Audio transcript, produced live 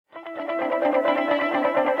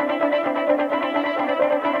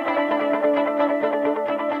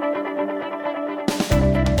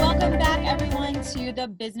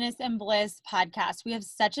Business and Bliss podcast. We have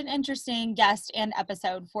such an interesting guest and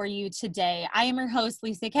episode for you today. I am your host,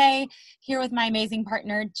 Lisa Kay, here with my amazing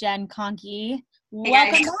partner, Jen Conkey.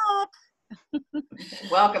 Welcome back.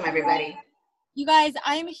 Welcome, everybody. You guys,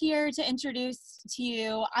 I'm here to introduce to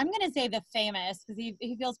you, I'm going to say the famous, because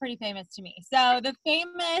he feels pretty famous to me. So the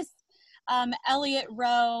famous Elliot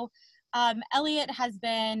Rowe. Elliot has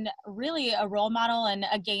been really a role model and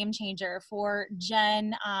a game changer for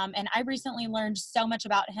Jen. And I recently learned so much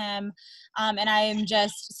about him. And I am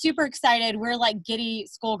just super excited. We're like giddy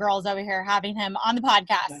schoolgirls over here having him on the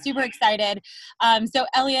podcast. Super excited. So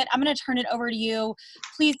Elliot, I'm going to turn it over to you.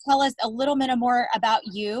 Please tell us a little bit more about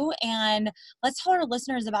you, and let's tell our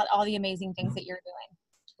listeners about all the amazing things that you're doing.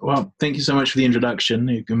 Well, thank you so much for the introduction.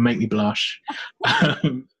 You can make me blush.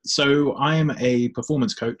 So I am a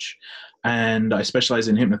performance coach and I specialize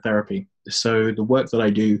in hypnotherapy. So the work that I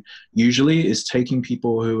do usually is taking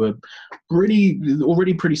people who are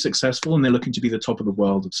already pretty successful and they're looking to be the top of the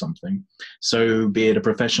world of something. So be it a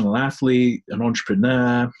professional athlete, an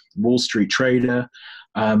entrepreneur, Wall Street trader,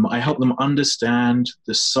 I help them understand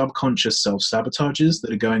the subconscious self-sabotages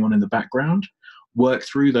that are going on in the background, work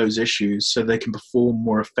through those issues so they can perform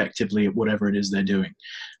more effectively at whatever it is they're doing.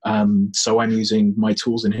 So I'm using my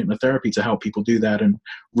tools in hypnotherapy to help people do that and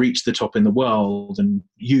reach the top in the world. And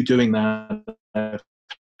you doing that,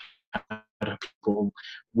 people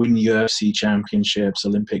win UFC championships,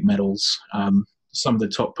 Olympic medals. Some of the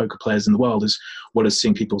top poker players in the world, as well as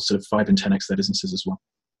seeing people sort of 5 and 10x their businesses as well.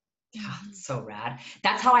 Yeah, so rad.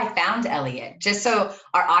 That's how I found Elliot. Just so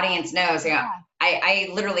our audience knows, I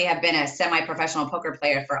literally have been a semi-professional poker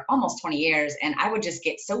player for almost 20 years, and I would just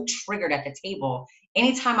get so triggered at the table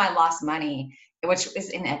anytime I lost money, which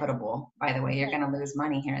is inevitable, by the way. You're going to lose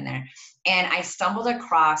money here and there. And I stumbled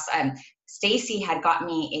across, Stacy had got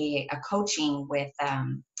me a coaching with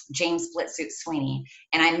James Splitsuit Sweeney,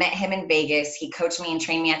 and I met him in Vegas. He coached me and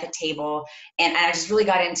trained me at the table, and I just really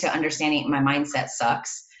got into understanding my mindset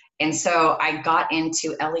sucks. And so I got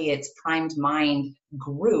into Elliot's Primed Mind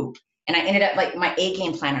group, and I ended up like my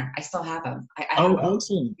A-game planner. I still have them.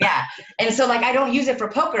 Awesome. Yeah. And so like, I don't use it for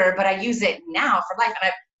poker, but I use it now for life.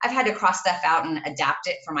 And I've had to cross stuff out and adapt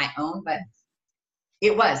it for my own, but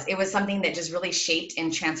it was something that just really shaped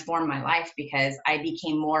and transformed my life because I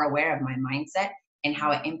became more aware of my mindset and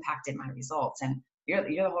how it impacted my results. And you're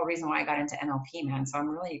the whole reason why I got into NLP, man. So I'm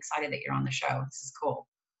really excited that you're on the show. This is cool.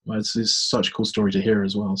 Well, it's such a cool story to hear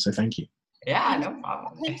as well. So thank you. Yeah, no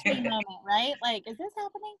problem. Moment, right? Like, is this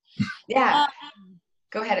happening? Yeah.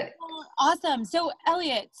 Go ahead. Awesome. So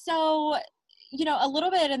Elliot, a little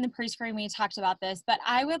bit in the pre-screen we talked about this, but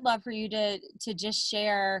I would love for you to just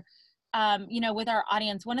share, with our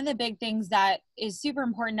audience, one of the big things that is super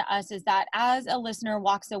important to us is that as a listener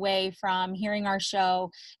walks away from hearing our show,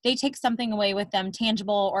 they take something away with them,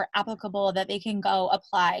 tangible or applicable, that they can go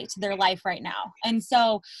apply to their life right now. And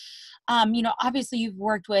so, obviously you've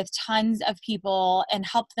worked with tons of people and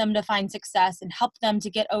helped them to find success and helped them to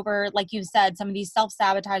get over, like you said, some of these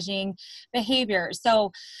self-sabotaging behaviors.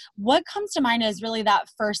 So what comes to mind is really that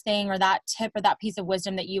first thing or that tip or that piece of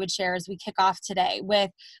wisdom that you would share as we kick off today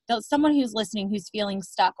with someone who's listening, who's feeling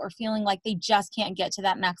stuck or feeling like they just can't get to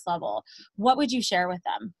that next level? What would you share with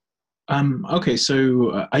them? Okay,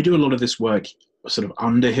 so I do a lot of this work sort of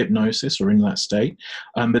under hypnosis or in that state,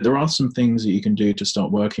 but there are some things that you can do to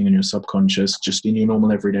start working on your subconscious just in your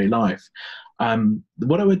normal everyday life.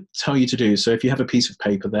 What I would tell you to do, so if you have a piece of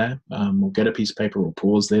paper there, or get a piece of paper or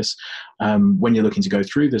pause this, when you're looking to go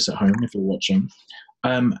through this at home, if you're watching,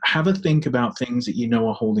 have a think about things that you know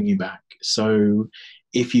are holding you back. So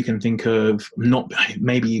if you can think of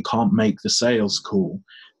maybe you can't make the sales call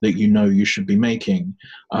that you know you should be making,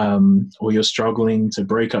 or you're struggling to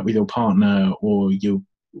break up with your partner, or you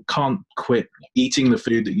can't quit eating the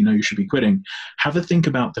food that you know you should be quitting, have a think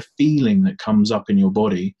about the feeling that comes up in your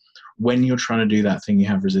body when you're trying to do that thing you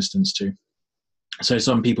have resistance to. So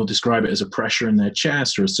some people describe it as a pressure in their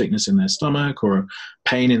chest or a sickness in their stomach or a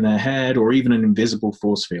pain in their head or even an invisible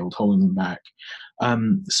force field holding them back.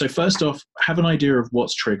 So first off, have an idea of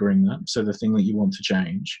what's triggering that, so the thing that you want to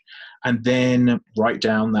change, and then write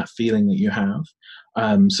down that feeling that you have.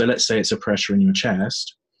 So let's say it's a pressure in your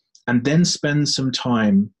chest, and then spend some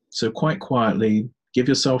time, so quite quietly, give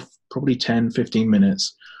yourself probably 10, 15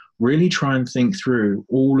 minutes, really try and think through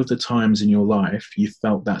all of the times in your life you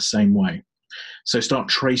felt that same way. So start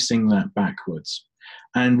tracing that backwards.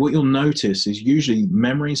 And what you'll notice is usually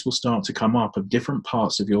memories will start to come up of different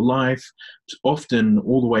parts of your life, often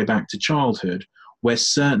all the way back to childhood, where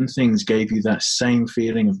certain things gave you that same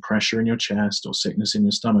feeling of pressure in your chest or sickness in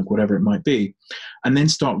your stomach, whatever it might be, and then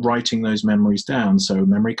start writing those memories down. So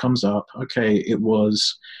memory comes up, okay,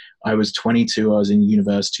 I was 22, I was in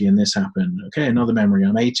university and this happened. Okay, another memory,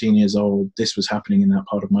 I'm 18 years old, this was happening in that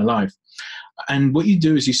part of my life. And what you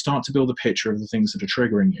do is you start to build a picture of the things that are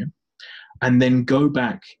triggering you, and then go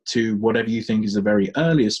back to whatever you think is the very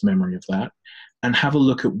earliest memory of that, and have a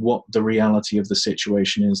look at what the reality of the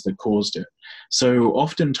situation is that caused it. So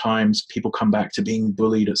oftentimes people come back to being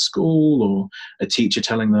bullied at school, or a teacher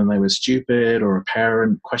telling them they were stupid, or a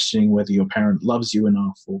parent questioning whether your parent loves you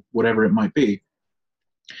enough, or whatever it might be.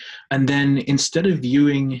 And then instead of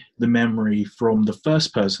viewing the memory from the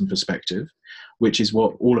first person perspective, which is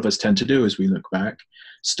what all of us tend to do as we look back,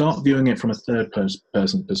 start viewing it from a third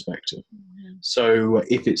person perspective. Mm-hmm. So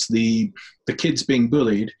if it's the kids being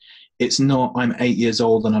bullied, it's not I'm 8 years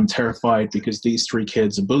old and I'm terrified because these 3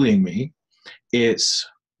 kids are bullying me. It's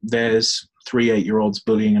there's 3 8-year-olds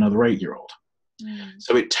bullying another 8-year-old. Mm.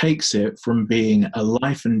 So it takes it from being a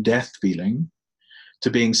life and death feeling to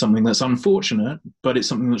being something that's unfortunate, but it's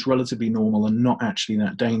something that's relatively normal and not actually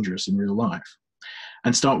that dangerous in real life.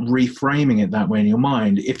 And start reframing it that way in your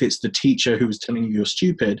mind. If it's the teacher who was telling you you're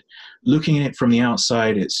stupid, looking at it from the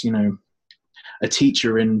outside, it's, a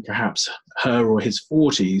teacher in perhaps her or his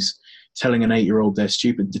 40s telling an 8-year-old they're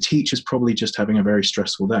stupid. The teacher's probably just having a very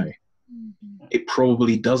stressful day. Mm-hmm. It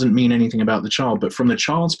probably doesn't mean anything about the child, but from the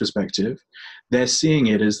child's perspective, they're seeing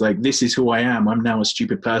it as like, this is who I am. I'm now a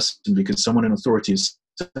stupid person because someone in authority is.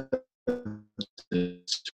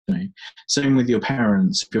 Same with your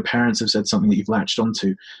parents. If your parents have said something that you've latched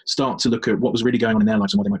onto, start to look at what was really going on in their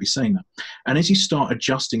lives and why they might be saying that. And as you start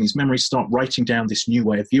adjusting these memories, start writing down this new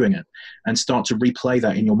way of viewing it and start to replay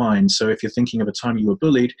that in your mind. So if you're thinking of a time you were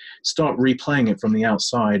bullied, start replaying it from the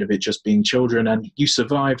outside of it just being children and you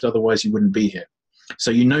survived, otherwise you wouldn't be here.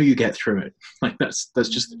 So you get through it. Like that's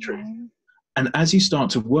just the truth. And as you start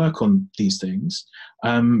to work on these things,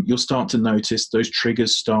 you'll start to notice those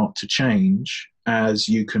triggers start to change as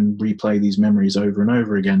you can replay these memories over and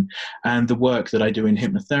over again. And the work that I do in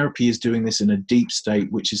hypnotherapy is doing this in a deep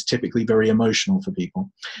state, which is typically very emotional for people.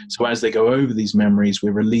 Mm-hmm. So as they go over these memories,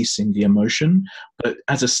 we're releasing the emotion. But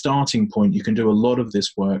as a starting point, you can do a lot of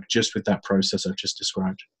this work just with that process I've just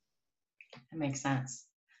described. That makes sense.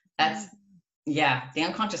 Yeah, the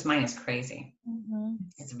unconscious mind is crazy. Mm-hmm.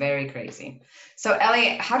 It's very crazy. So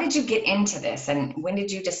Elliot, how did you get into this, and when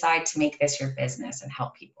did you decide to make this your business and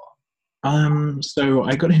help people? So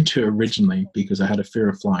I got into it originally because I had a fear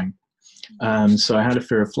of flying. So I had a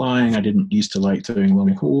fear of flying. I didn't used to like doing long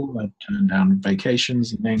haul. I turned down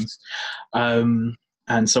vacations and things.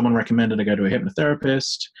 And someone recommended I go to a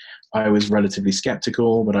hypnotherapist. I was relatively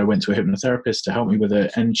skeptical, but I went to a hypnotherapist to help me with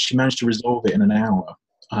it, and she managed to resolve it in an hour.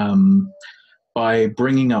 By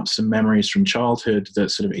bringing up some memories from childhood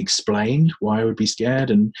that sort of explained why I would be scared,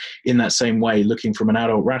 and in that same way, looking from an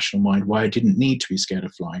adult rational mind, why I didn't need to be scared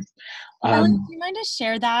of flying. Ellen, do you mind to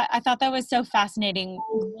share that? I thought that was so fascinating,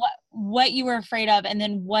 what you were afraid of and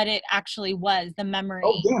then what it actually was, the memory.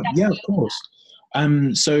 Oh, yeah, of course.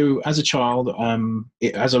 So as a child,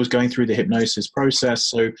 as I was going through the hypnosis process,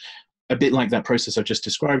 so a bit like that process I've just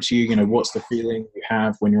described to you, what's the feeling you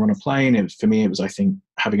have when you're on a plane? For me, it was, I think,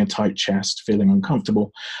 having a tight chest, feeling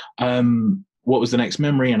uncomfortable. What was the next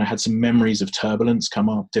memory? And I had some memories of turbulence come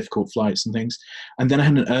up, difficult flights and things. And then I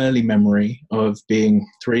had an early memory of being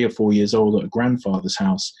 3 or 4 years old at a grandfather's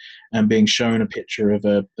house and being shown a picture of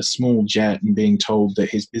a small jet and being told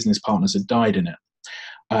that his business partners had died in it.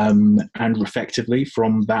 And effectively,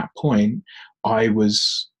 from that point, I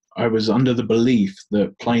was under the belief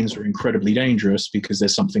that planes were incredibly dangerous because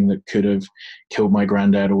there's something that could have killed my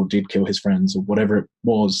granddad or did kill his friends or whatever it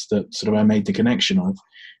was that sort of I made the connection of.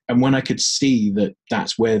 And when I could see that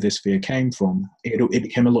that's where this fear came from, it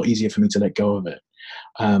became a lot easier for me to let go of it.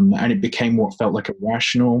 And it became what felt like a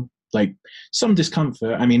rational, like some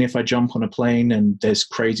discomfort. I mean, if I jump on a plane and there's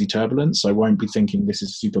crazy turbulence, I won't be thinking this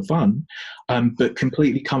is super fun, but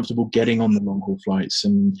completely comfortable getting on the long haul flights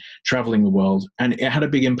and traveling the world. And it had a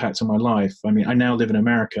big impact on my life. I mean, I now live in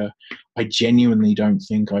America. I genuinely don't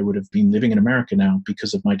think I would have been living in America now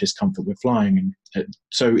because of my discomfort with flying. And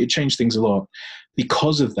so it changed things a lot.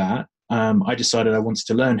 Because of that, I decided I wanted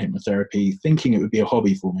to learn hypnotherapy, thinking it would be a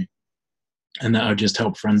hobby for me, and that I would just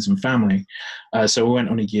help friends and family. So I went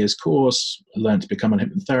on a year's course, learned to become a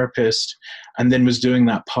hypnotherapist, and then was doing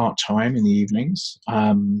that part-time in the evenings.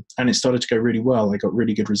 And it started to go really well. I got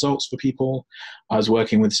really good results for people. I was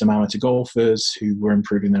working with some amateur golfers who were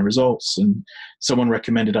improving their results, and someone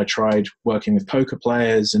recommended I tried working with poker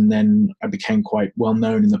players, and then I became quite well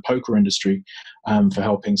known in the poker industry for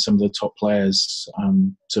helping some of the top players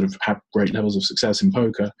sort of have great levels of success in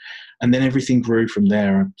poker. And then everything grew from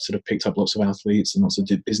there. I sort of picked up lots of athletes and lots of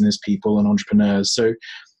business people and entrepreneurs. So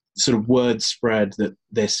sort of word spread that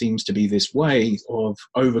there seems to be this way of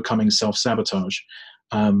overcoming self-sabotage.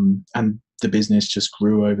 And the business just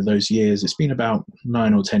grew over those years. It's been about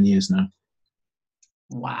 9 or 10 years now.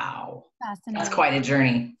 Wow. Fascinating. That's quite a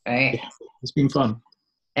journey, right? Yeah, it's been fun.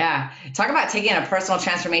 Yeah. Talk about taking a personal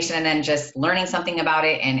transformation and then just learning something about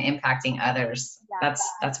it and impacting others. Yeah,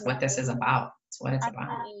 that's what this is about. That's what it's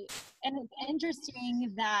absolutely. about. And it's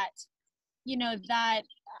interesting that, that,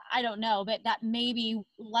 I don't know, but that maybe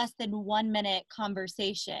less than 1 minute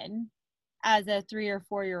conversation as a 3 or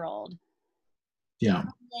 4 year old. Yeah.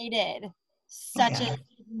 Created such a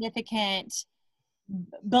significant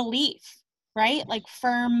belief, right? Like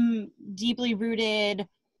firm, deeply rooted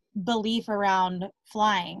belief around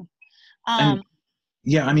flying. And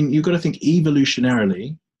yeah, I mean, you've got to think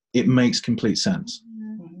evolutionarily, it makes complete sense.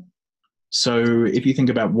 Mm-hmm. So if you think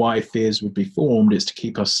about why fears would be formed, it's to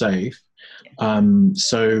keep us safe.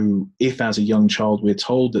 So if as a young child we're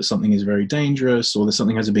told that something is very dangerous or that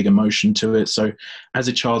something has a big emotion to it, so as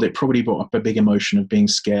a child it probably brought up a big emotion of being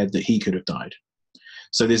scared that he could have died.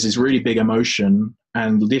 So there's this really big emotion,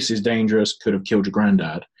 and this is dangerous, could have killed your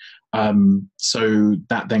granddad. So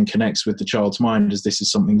that then connects with the child's mind as this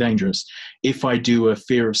is something dangerous. If I do a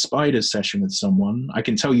fear of spiders session with someone, I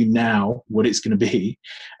can tell you now what it's going to be.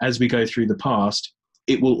 As we go through the past,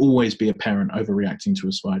 it will always be a parent overreacting to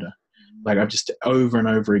a spider. Like I've just over and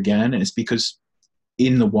over again. And it's because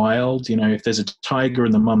in the wild, if there's a tiger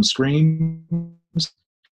and the mum screams,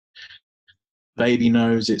 baby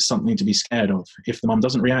knows it's something to be scared of. If the mum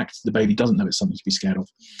doesn't react, the baby doesn't know it's something to be scared of.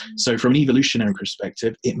 So from an evolutionary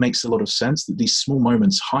perspective, it makes a lot of sense that these small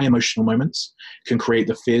moments, high emotional moments, can create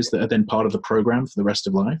the fears that are then part of the program for the rest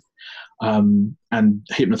of life. And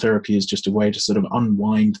hypnotherapy is just a way to sort of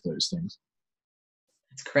unwind those things.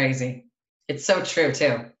 It's crazy. It's so true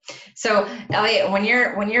too. So Elliot, when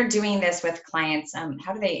you're doing this with clients,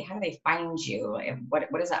 how do they find you? What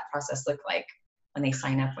does that process look like when they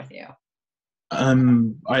sign up with you?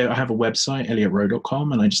 I have a website,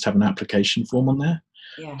 elliotrowe.com, and I just have an application form on there.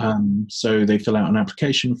 Yeah. So they fill out an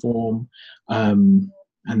application form, and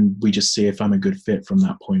we just see if I'm a good fit from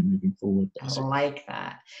that point moving forward. Basically. I like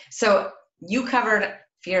that. So you covered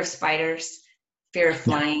fear of spiders, fear of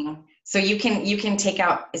flying. Yeah. So you can take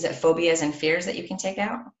out, is it phobias and fears that you can take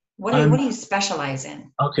out? What do you specialize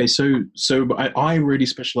in? Okay, so I really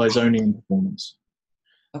specialize only in performance.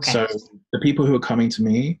 Okay. So the people who are coming to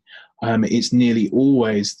me, it's nearly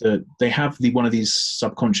always that they have one of these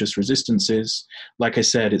subconscious resistances. Like I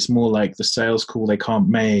said, it's more like the sales call they can't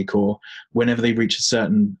make, or whenever they reach a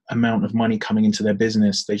certain amount of money coming into their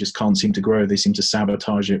business, they just can't seem to grow. They seem to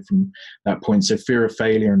sabotage it from that point. So fear of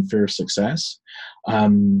failure and fear of success.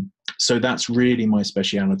 So that's really my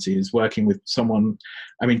speciality, is working with someone.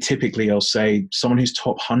 I mean, typically I'll say someone who's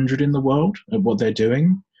top 100 in the world at what they're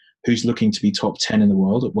doing, who's looking to be top 10 in the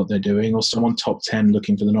world at what they're doing, or someone top 10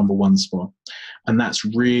 looking for the number 1 spot. And that's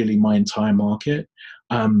really my entire market.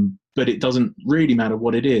 But it doesn't really matter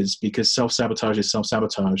what it is, because self-sabotage is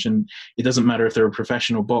self-sabotage. And it doesn't matter if they're a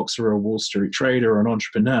professional boxer or a Wall Street trader or an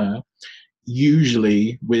entrepreneur.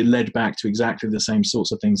 Usually we're led back to exactly the same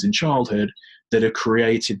sorts of things in childhood that have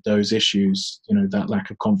created those issues, that lack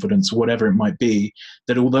of confidence, whatever it might be,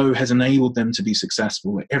 that although has enabled them to be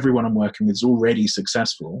successful, everyone I'm working with is already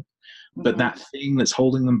successful, but that thing that's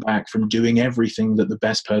holding them back from doing everything that the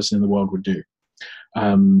best person in the world would do.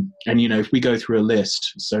 And, if we go through a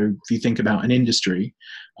list, so if you think about an industry,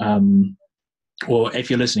 or if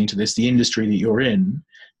you're listening to this, the industry that you're in,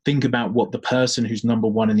 think about what the person who's number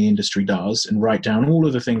 1 in the industry does and write down all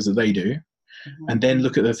of the things that they do, and then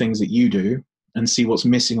look at the things that you do and see what's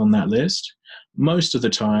missing on that list. Most of the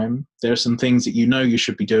time, there are some things that you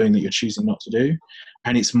should be doing that you're choosing not to do.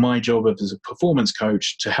 And it's my job as a performance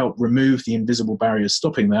coach to help remove the invisible barriers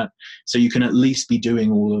stopping that, so you can at least be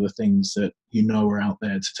doing all of the things that are out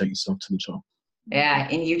there to take yourself to the top. Yeah,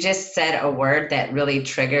 and you just said a word that really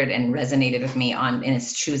triggered and resonated with me and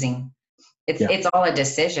it's choosing. It's all a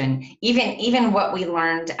decision. Even what we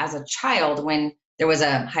learned as a child when there was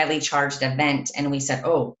a highly charged event and we said,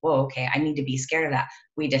 oh, well, okay, I need to be scared of that.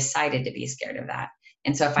 We decided to be scared of that.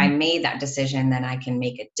 And so if I made that decision, then I can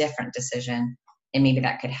make a different decision, and maybe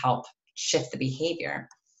that could help shift the behavior.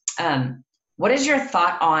 What is your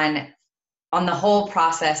thought on the whole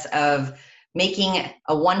process of making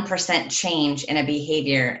a 1% change in a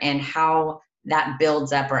behavior and how that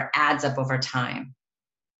builds up or adds up over time?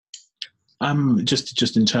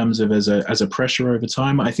 Just in terms of as a pressure over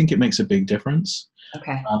time, I think it makes a big difference.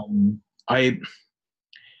 Okay.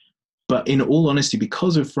 but in all honesty,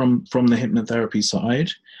 because of from the hypnotherapy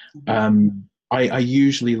side, I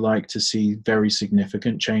usually like to see very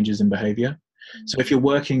significant changes in behavior. So if you're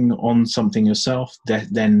working on something yourself,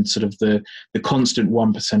 then sort of the constant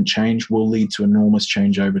 1% change will lead to enormous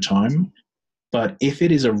change over time. But if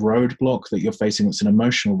it is a roadblock that you're facing, that's an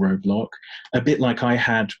emotional roadblock, a bit like I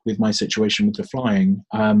had with my situation with the flying,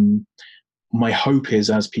 my hope is,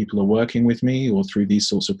 as people are working with me or through these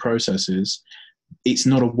sorts of processes, it's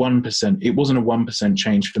not a 1%. It wasn't a 1%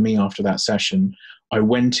 change for me after that session. I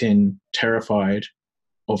went in terrified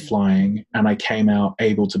of flying, and I came out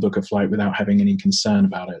able to book a flight without having any concern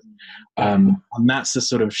about it. And that's the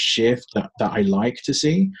sort of shift that I like to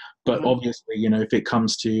see. But obviously, you know, if it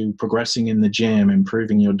comes to progressing in the gym,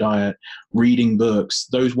 improving your diet, reading books,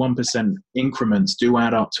 those 1% increments do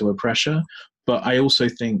add up to a pressure. But I also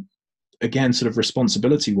think, again, sort of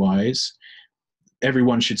responsibility wise,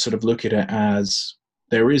 everyone should sort of look at it as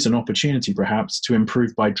there is an opportunity perhaps to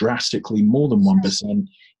improve by drastically more than 1%.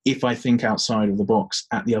 If I think outside of the box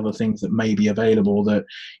at the other things that may be available, that,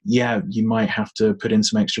 yeah, you might have to put in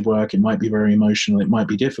some extra work. It might be very emotional. It might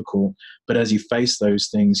be difficult. But as you face those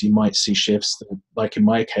things, you might see shifts that, like in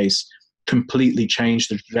my case, completely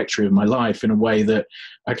changed the trajectory of my life in a way that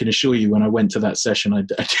I can assure you, when I went to that session, I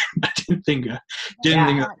didn't think of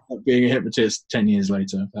being a hypnotist 10 years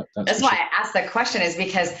later. That's why I asked that question, is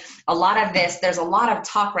because a lot of this, there's a lot of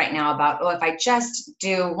talk right now about, oh, if I just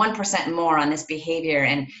do 1% more on this behavior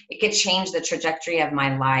and it could change the trajectory of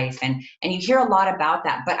my life. And you hear a lot about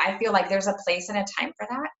that, but I feel like there's a place and a time for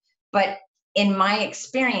that. But in my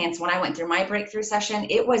experience, when I went through my breakthrough session,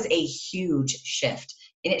 it was a huge shift.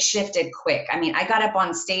 And it shifted quick. I mean, I got up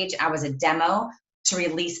on stage, I was a demo to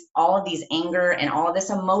release all of these anger and all of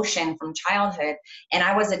this emotion from childhood. And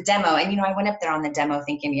I was a demo. And, you know, I went up there on the demo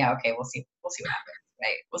thinking, yeah, okay, we'll see what happens,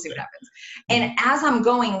 right? We'll see what happens. And as I'm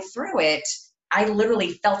going through it, I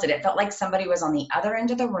literally felt it. It felt like somebody was on the other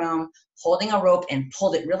end of the room holding a rope and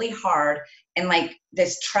pulled it really hard. And like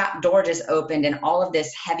this trap door just opened and all of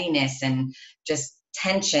this heaviness and just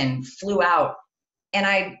tension flew out. And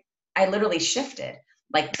I literally shifted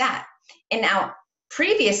like that. And now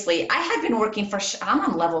previously I had been working I'm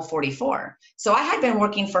on level 44. So I had been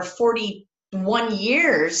working for 41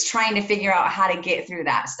 years trying to figure out how to get through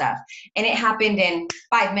that stuff. And it happened in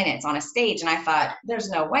 5 minutes on a stage. And I thought, there's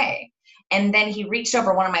no way. And then he reached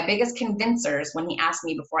over. One of my biggest convincers when he asked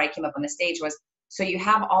me before I came up on the stage was, so you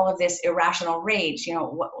have all of this irrational rage, you know,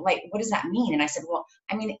 what does that mean? And I said, well,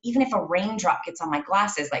 I mean, even if a raindrop gets on my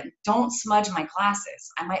glasses, like, don't smudge my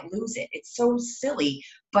glasses. I might lose it. It's so silly,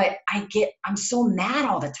 but I'm so mad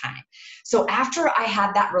all the time. So after I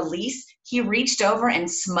had that release, he reached over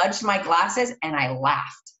and smudged my glasses and I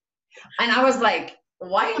laughed. And I was like,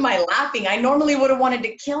 why am I laughing? I normally would have wanted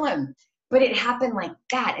to kill him, but it happened like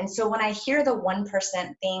that. And so when I hear the 1%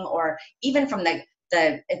 thing, or even from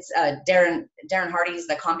it's Darren Hardy's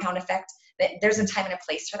The Compound Effect, that there's a time and a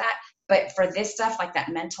place for that. But for this stuff, like that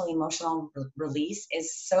mental emotional release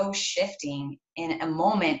is so shifting in a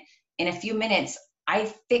moment. In a few minutes, I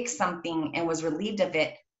fixed something and was relieved of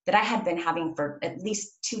it that I had been having for at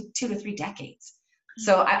least two to 3 decades.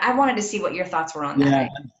 So I wanted to see what your thoughts were on that. Yeah.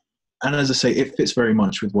 And as I say, it fits very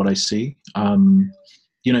much with what I see.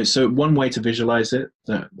 You know, so one way to visualize it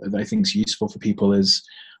that I think is useful for people is,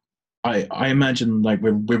 I imagine like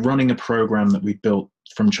we're running a program that we built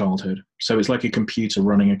from childhood. So it's like a computer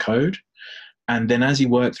running a code. And then as you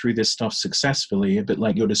work through this stuff successfully, a bit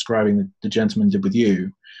like you're describing the gentleman did with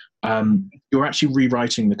you, you're actually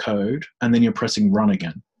rewriting the code and then you're pressing run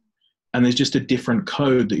again. And there's just a different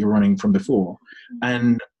code that you're running from before.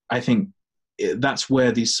 And I think that's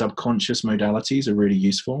where these subconscious modalities are really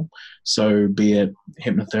useful. So be it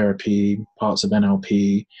hypnotherapy, parts of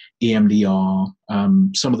NLP, EMDR,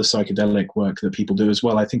 some of the psychedelic work that people do as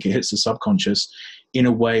well. I think it hits the subconscious in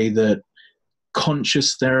a way that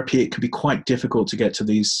conscious therapy, it can be quite difficult to get to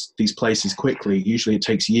these places quickly. Usually it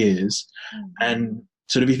takes years. And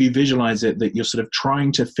sort of if you visualize it, that you're sort of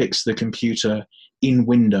trying to fix the computer in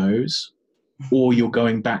Windows, or you're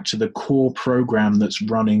going back to the core program that's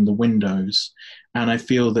running the Windows. And I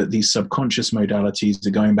feel that these subconscious modalities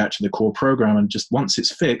are going back to the core program, and just once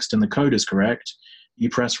it's fixed and the code is correct,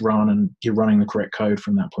 you press run and you're running the correct code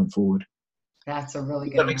from that point forward. That's a really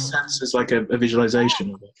good one. That makes sense as like a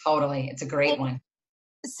visualization of it. Totally. It's a great one.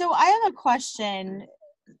 So I have a question,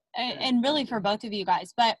 and really for both of you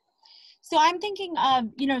guys, but so I'm thinking of,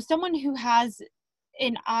 you know, someone who has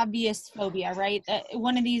an obvious phobia, right?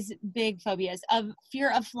 One of these big phobias of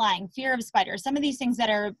fear of flying, fear of spiders, some of these things that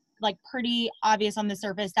are like pretty obvious on the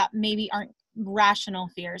surface that maybe aren't rational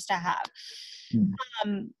fears to have.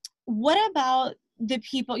 what about the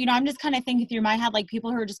people, I'm just kind of thinking through my head, like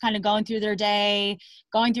people who are just kind of going through their day,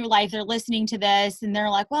 going through life, they're listening to this and they're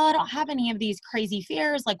like, well, I don't have any of these crazy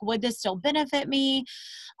fears. Like, would this still benefit me?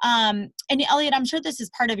 And Elliot, I'm sure this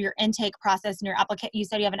is part of your intake process and your application. You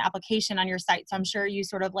said you have an application on your site. So I'm sure you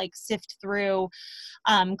sort of like sift through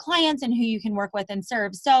clients and who you can work with and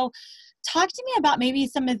serve. So talk to me about maybe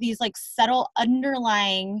some of these like subtle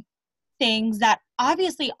underlying things that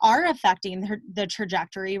obviously are affecting the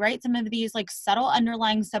trajectory, right? Some of these like subtle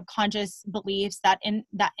underlying subconscious beliefs, that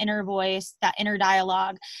inner voice, that inner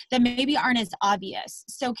dialogue that maybe aren't as obvious.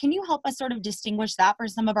 So can you help us sort of distinguish that for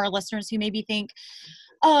some of our listeners who maybe think,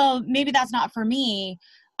 oh, maybe that's not for me?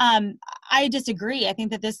 I disagree. I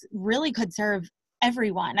think that this really could serve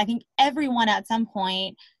everyone. I think everyone at some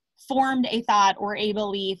point formed a thought or a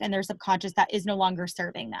belief in their subconscious that is no longer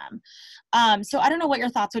serving them. So I don't know what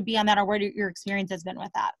your thoughts would be on that, or what your experience has been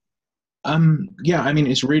with that. Yeah, I mean,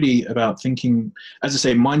 it's really about thinking, as I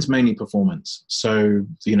say, mine's mainly performance. So,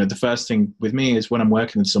 the first thing with me is when I'm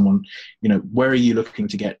working with someone, where are you looking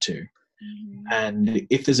to get to? Mm-hmm. And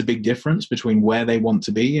if there's a big difference between where they want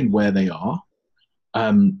to be and where they are,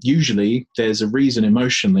 usually there's a reason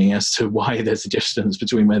emotionally as to why there's a distance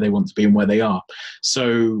between where they want to be and where they are.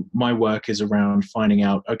 So my work is around finding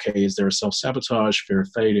out, okay, is there a self-sabotage, fear of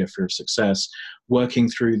failure, fear of success, working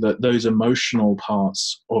through those emotional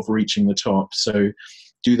parts of reaching the top. So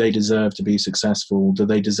do they deserve to be successful? Do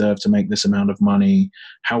they deserve to make this amount of money?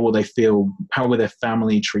 How will they feel? How will their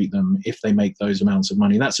family treat them if they make those amounts of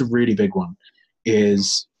money? That's a really big one,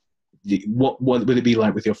 is what would it be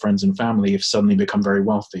like with your friends and family if suddenly become very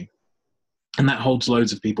wealthy? And that holds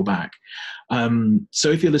loads of people back. So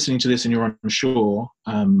if you're listening to this and you're unsure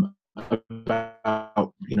about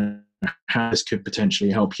how this could potentially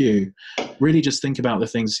help you, really just think about the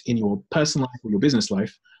things in your personal life or your business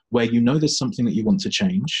life where there's something that you want to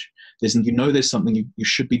change. There's something you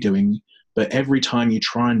should be doing, but every time you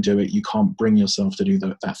try and do it, you can't bring yourself to do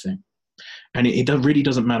that thing. And it really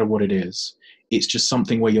doesn't matter what it is. It's just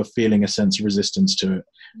something where you're feeling a sense of resistance to it.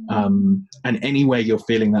 And anywhere you're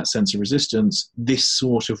feeling that sense of resistance, this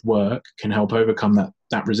sort of work can help overcome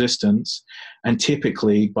that resistance. And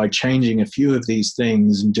typically, by changing a few of these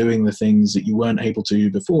things and doing the things that you weren't able to do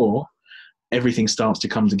before, everything starts to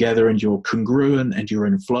come together and you're congruent and you're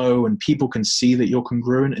in flow, and people can see that you're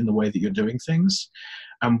congruent in the way that you're doing things.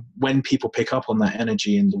 And when people pick up on that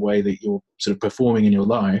energy in the way that you're sort of performing in your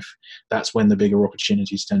life, that's when the bigger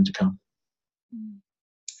opportunities tend to come.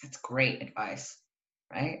 That's great advice,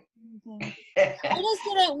 right? I just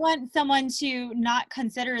didn't want someone to not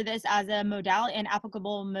consider this as a modality, an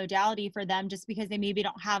applicable modality for them, just because they maybe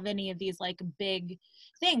don't have any of these like big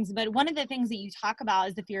things. But one of the things that you talk about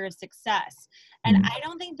is the fear of success. And I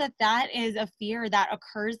don't think that is a fear that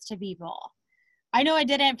occurs to people. I know it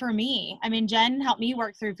didn't for me. I mean, Jen helped me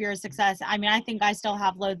work through fear of success. I mean, I think I still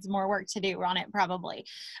have loads more work to do on it probably.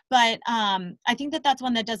 But I think that's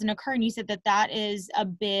one that doesn't occur. And you said that is a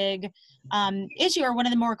big issue, or one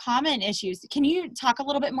of the more common issues. Can you talk a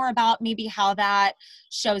little bit more about maybe how that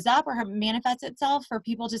shows up or how it manifests itself for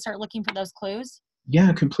people to start looking for those clues?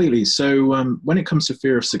 Yeah, completely. So when it comes to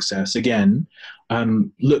fear of success, again,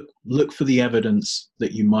 look for the evidence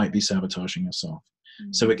that you might be sabotaging yourself.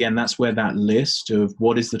 So again, that's where that list of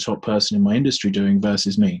what is the top person in my industry doing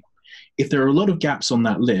versus me. If there are a lot of gaps on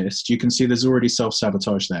that list, you can see there's already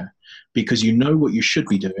self-sabotage there, because you know what you should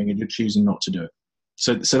be doing and you're choosing not to do it.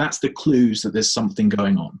 So that's the clues that there's something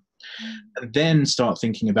going on. And then start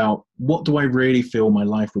thinking about, what do I really feel my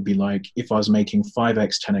life would be like if I was making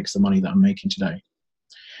 5x, 10x the money that I'm making today?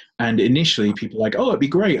 And initially people are like, oh, it'd be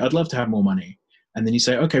great. I'd love to have more money. And then you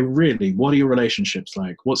say, okay, really, what are your relationships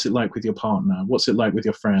like? What's it like with your partner? What's it like with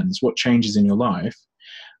your friends? What changes in your life?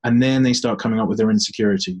 And then they start coming up with their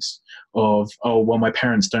insecurities of, oh, well, my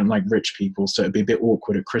parents don't like rich people, so it'd be a bit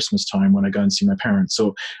awkward at Christmas time when I go and see my parents.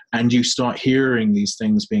 And you start hearing these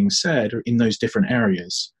things being said in those different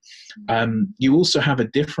areas. You also have a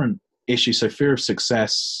different issue. So fear of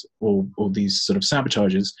success or these sort of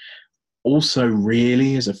sabotages also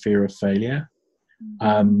really is a fear of failure.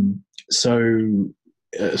 So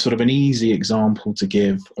sort of an easy example to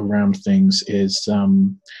give around things is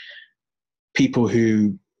people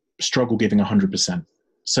who struggle giving 100%.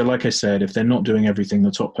 So like I said, if they're not doing everything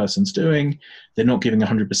the top person's doing, they're not giving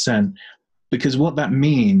 100%, because what that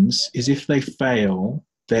means is if they fail,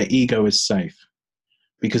 their ego is safe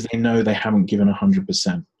because they know they haven't given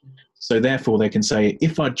 100%. So therefore they can say,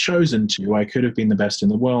 if I'd chosen to, I could have been the best in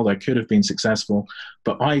the world, I could have been successful,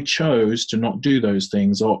 but I chose to not do those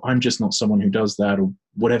things, or I'm just not someone who does that, or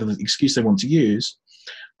whatever the excuse they want to use.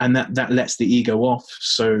 and that lets the ego off,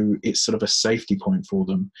 so it's sort of a safety point for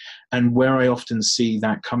them. And where I often see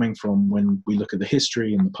that coming from when we look at the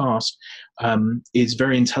history in the past, is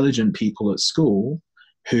very intelligent people at school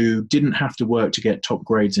who didn't have to work to get top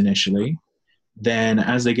grades initially. Then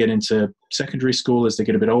as they get into secondary school, as they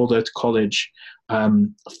get a bit older, to college,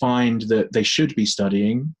 find that they should be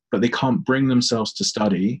studying, but they can't bring themselves to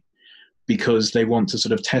study because they want to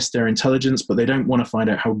sort of test their intelligence, but they don't want to find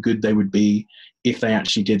out how good they would be if they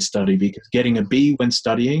actually did study, because getting a B when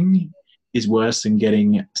studying is worse than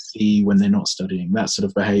getting a C when they're not studying, that sort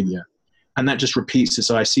of behavior. And that just repeats this.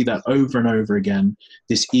 So I see that over and over again,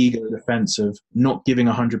 this ego defense of not giving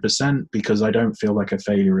 100% because I don't feel like a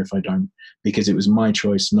failure if I don't, because it was my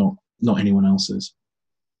choice, not anyone else's.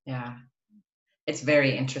 Yeah. It's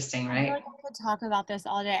very interesting, right? I could talk about this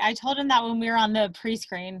all day. I told him that when we were on the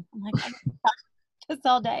pre-screen. I'm like, I could talk about this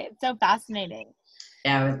all day. It's so fascinating.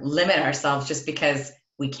 Yeah, we limit ourselves just because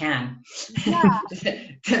we can. Yeah.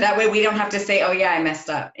 That way we don't have to say, oh yeah, I messed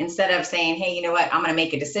up. Instead of saying, hey, you know what? I'm going to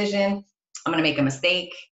make a decision. I'm going to make a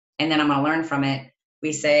mistake, and then I'm going to learn from it.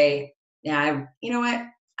 We say, yeah, you know what?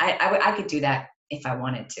 I could do that if I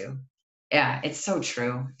wanted to. Yeah, it's so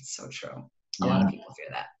true. It's so true. A lot of people fear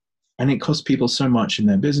that. And it costs people so much in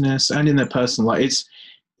their business and in their personal life. It's,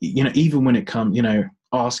 you know, even when it comes, you know,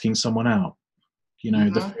 asking someone out, you know,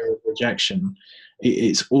 the fear of rejection,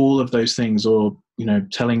 it's all of those things, or, you know,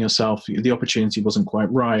 telling yourself the opportunity wasn't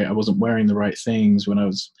quite right. I wasn't wearing the right things when I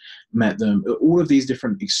met them. All of these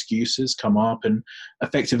different excuses come up, and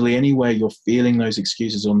effectively anywhere you're feeling those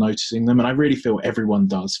excuses or noticing them, and I really feel everyone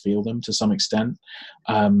does feel them to some extent,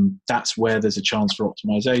 that's where there's a chance for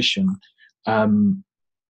optimization.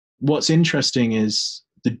 What's interesting is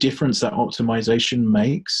the difference that optimization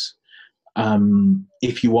makes,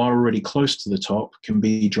 if you are already close to the top, can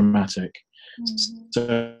be dramatic.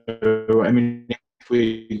 So, I mean, if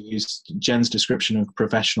we use Jen's description of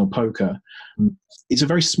professional poker, it's a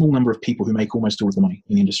very small number of people who make almost all of the money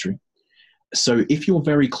in the industry. So if you're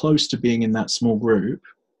very close to being in that small group,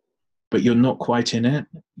 but you're not quite in it,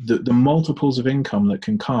 the multiples of income that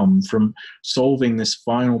can come from solving this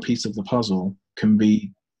final piece of the puzzle can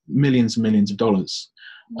be millions and millions of dollars.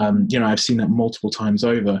 You know, I've seen that multiple times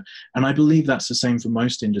over, and I believe that's the same for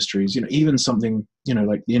most industries. You know, even something, you know,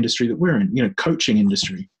 like the industry that we're in, you know, coaching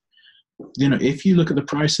industry. You know, if you look at the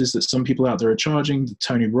prices that some people out there are charging, the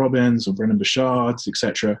Tony Robbins or Brennan Burchards,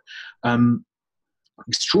 etc.,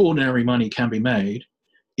 extraordinary money can be made.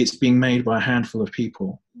 It's being made by a handful of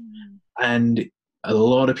people, and a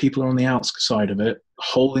lot of people are on the outside of it,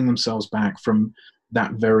 holding themselves back from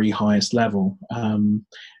that very highest level.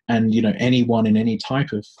 And, you know, anyone in any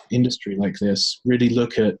type of industry like this, really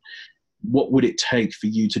look at what would it take for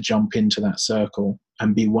you to jump into that circle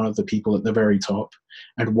and be one of the people at the very top,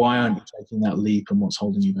 and why aren't you taking that leap, and what's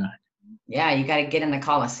holding you back? Yeah, you got to get in the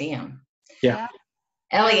Coliseum. Yeah.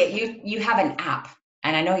 Elliot, you have an app,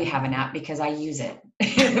 and I know you have an app because I use it.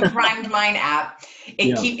 The Primed Mind app.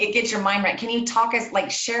 It gets your mind right. Can you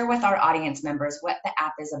share with our audience members what the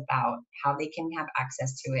app is about, how they can have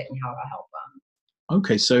access to it, and how it'll help them?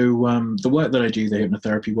 Okay, so the work that I do, the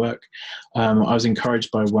hypnotherapy work, I was encouraged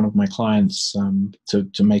by one of my clients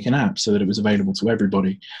to make an app so that it was available to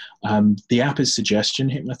everybody. The app is suggestion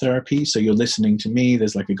hypnotherapy, so you're listening to me,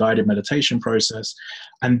 there's like a guided meditation process,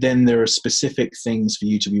 and then there are specific things for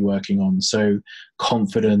you to be working on. So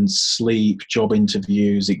confidence, sleep, job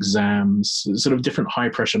interviews, exams, sort of different high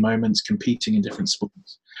pressure moments, competing in different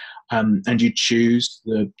sports. And you choose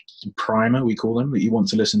the primer, we call them, that you want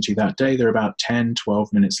to listen to that day. They're about 10,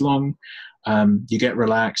 12 minutes long. You get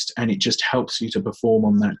relaxed, and it just helps you to perform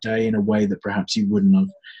on that day in a way that perhaps you wouldn't have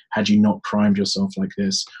had you not primed yourself like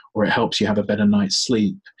this, or it helps you have a better night's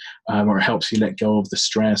sleep, or it helps you let go of the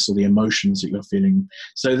stress or the emotions that you're feeling.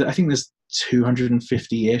 So I think there's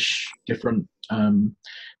 250-ish different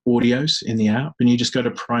audios in the app, and you just go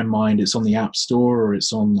to Prime Mind. It's on the App Store or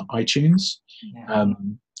it's on iTunes.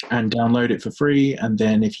 And download it for free. And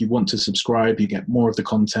then if you want to subscribe, you get more of the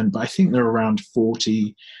content. But I think there are around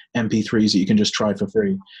 40 MP3s that you can just try for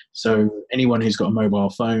free. So anyone who's got a mobile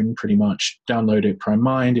phone, pretty much download it, Prime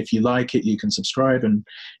Mind. If you like it, you can subscribe. And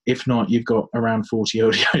if not, you've got around 40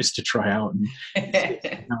 audios to try out.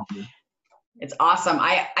 It's awesome.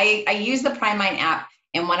 I use the Prime Mind app.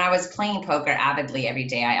 And when I was playing poker avidly every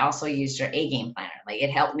day, I also used your A-game planner. Like, it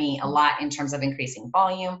helped me a lot in terms of increasing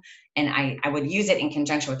volume. And I would use it in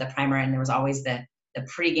conjunction with the primer. And there was always the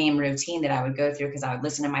pre-game routine that I would go through, because I would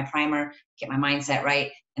listen to my primer, get my mindset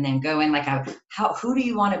right, and then go in like who do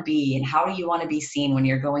you want to be and how do you want to be seen when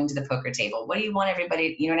you're going to the poker table? What do you want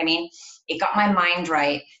everybody, you know what I mean? It got my mind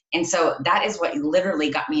right. And so that is what literally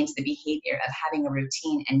got me into the behavior of having a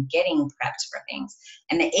routine and getting prepped for things.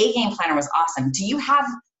 And the A game planner was awesome. Do you have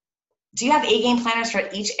A game planners for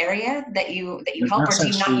each area that you help, or do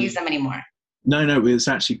you not use them anymore? No, it's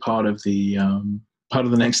actually part of the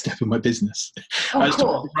next step of my business. Oh, I was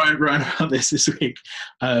cool. talking right about this week,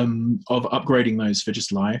 of upgrading those for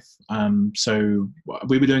just life. So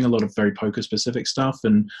we were doing a lot of very poker specific stuff,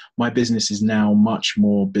 and my business is now much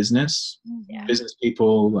more business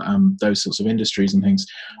people, those sorts of industries and things,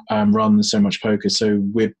 rather than so much poker. So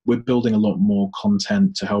we're building a lot more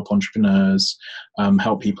content to help entrepreneurs,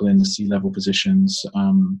 help people in the C-level positions,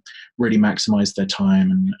 really maximize their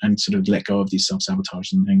time and sort of let go of these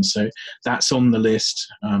self-sabotage and things. So that's on the list.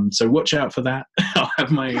 So watch out for that. I'll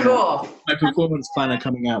have my my performance planner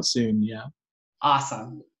coming out soon. Yeah.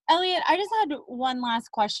 Awesome. Elliot, I just had one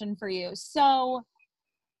last question for you. So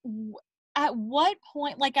at what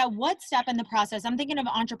point, like at what step in the process, I'm thinking of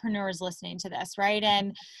entrepreneurs listening to this, right?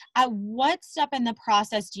 And at what step in the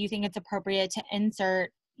process do you think it's appropriate to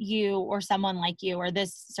insert you or someone like you or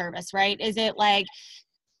this service, right? Is it like,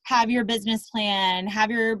 have your business plan, have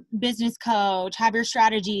your business coach, have your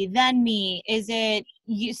strategy, then me? Is it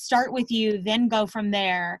you start with you, then go from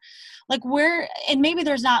there? Like and maybe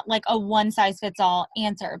there's not like a one size fits all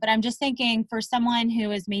answer, but I'm just thinking for someone who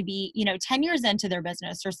is maybe, 10 years into their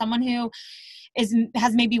business, or someone who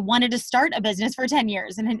has maybe wanted to start a business for 10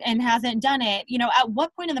 years and hasn't done it, at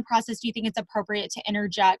what point in the process do you think it's appropriate to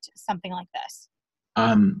interject something like this?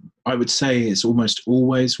 I would say it's almost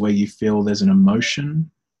always where you feel there's an emotion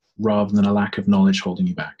rather than a lack of knowledge holding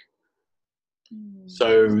you back.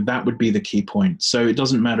 So that would be the key point. So it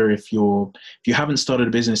doesn't matter if you haven't started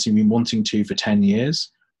a business and you've been wanting to for 10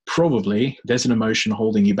 years, probably there's an emotion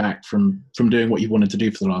holding you back from doing what you wanted to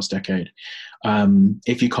do for the last decade.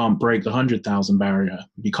 If you can't break the 100,000 barrier,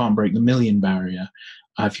 if you can't break the million barrier,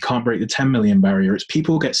 if you can't break the 10 million barrier, it's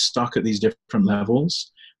people get stuck at these different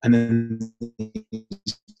levels, and then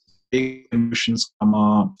big emotions come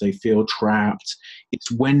up, they feel trapped. It's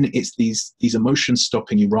when it's these emotions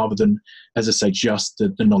stopping you rather than, as I say, just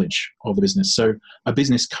the knowledge of the business. So a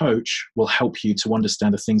business coach will help you to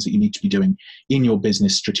understand the things that you need to be doing in your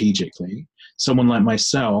business strategically. Someone like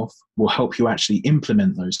myself will help you actually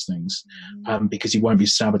implement those things, because you won't be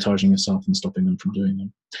sabotaging yourself and stopping them from doing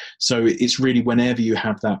them. So it's really whenever you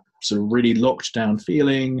have that sort of really locked down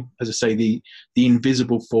feeling, as I say, the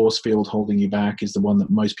invisible force field holding you back is the one that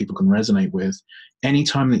most people can resonate with.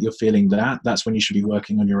 Anytime that you're feeling that's when you should be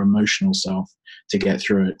working on your emotional self to get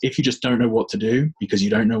through it. If you just don't know what to do because you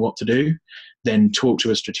don't know what to do, then talk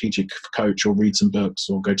to a strategic coach or read some books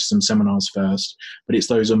or go to some seminars first. But it's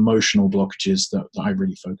those emotional blockages that I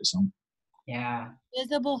really focus on. Yeah.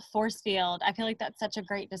 Visible force field. I feel like that's such a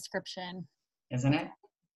great description. Isn't it?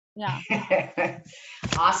 Yeah.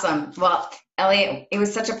 Awesome. Well, Elliot, it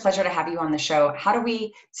was such a pleasure to have you on the show.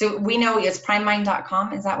 So we know it's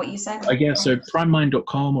primemind.com. Is that what you said? Yeah. So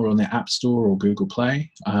primemind.com, or on the App Store or Google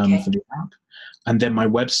Play for the app. And then my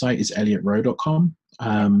website is elliotrowe.com.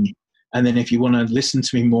 And then if you want to listen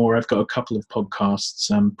to me more, I've got a couple of podcasts.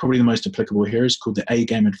 Probably the most applicable here is called the A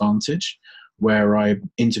Game Advantage, where I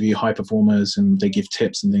interview high performers and they give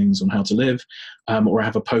tips and things on how to live. Or I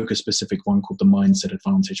have a poker-specific one called the Mindset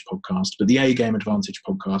Advantage podcast. But the A Game Advantage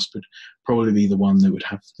podcast would probably be the one that would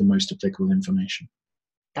have the most applicable information.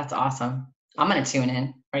 That's awesome. I'm going to tune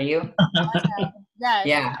in. Are you? Yes.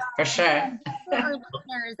 Yeah, for sure. For our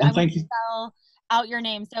listeners, And I thank want you. to spell out your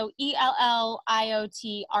name. So ELLIOTROE.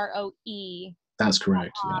 That's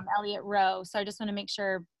correct. Yeah. Elliot Rowe. So I just want to make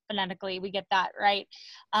sure phonetically we get that right.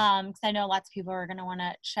 Because I know lots of people are going to want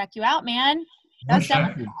to check you out, man. That's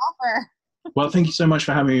definitely an offer. Well, thank you so much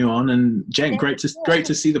for having me on. And Jen, great to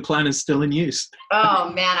see the plan is still in use.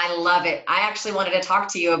 Oh man, I love it. I actually wanted to talk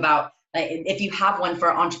to you about if you have one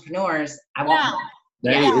for entrepreneurs. I want one.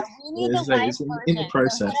 Yeah, we need the live version. In the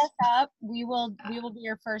process. So hit us up. We will be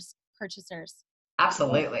your first purchasers.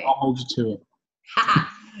 Absolutely. I'll hold you to it.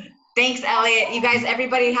 Thanks, Elliot. You guys,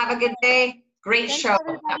 everybody have a good day. Great show.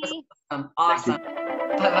 Everybody. That was awesome. Awesome.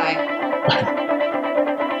 Bye-bye. Bye.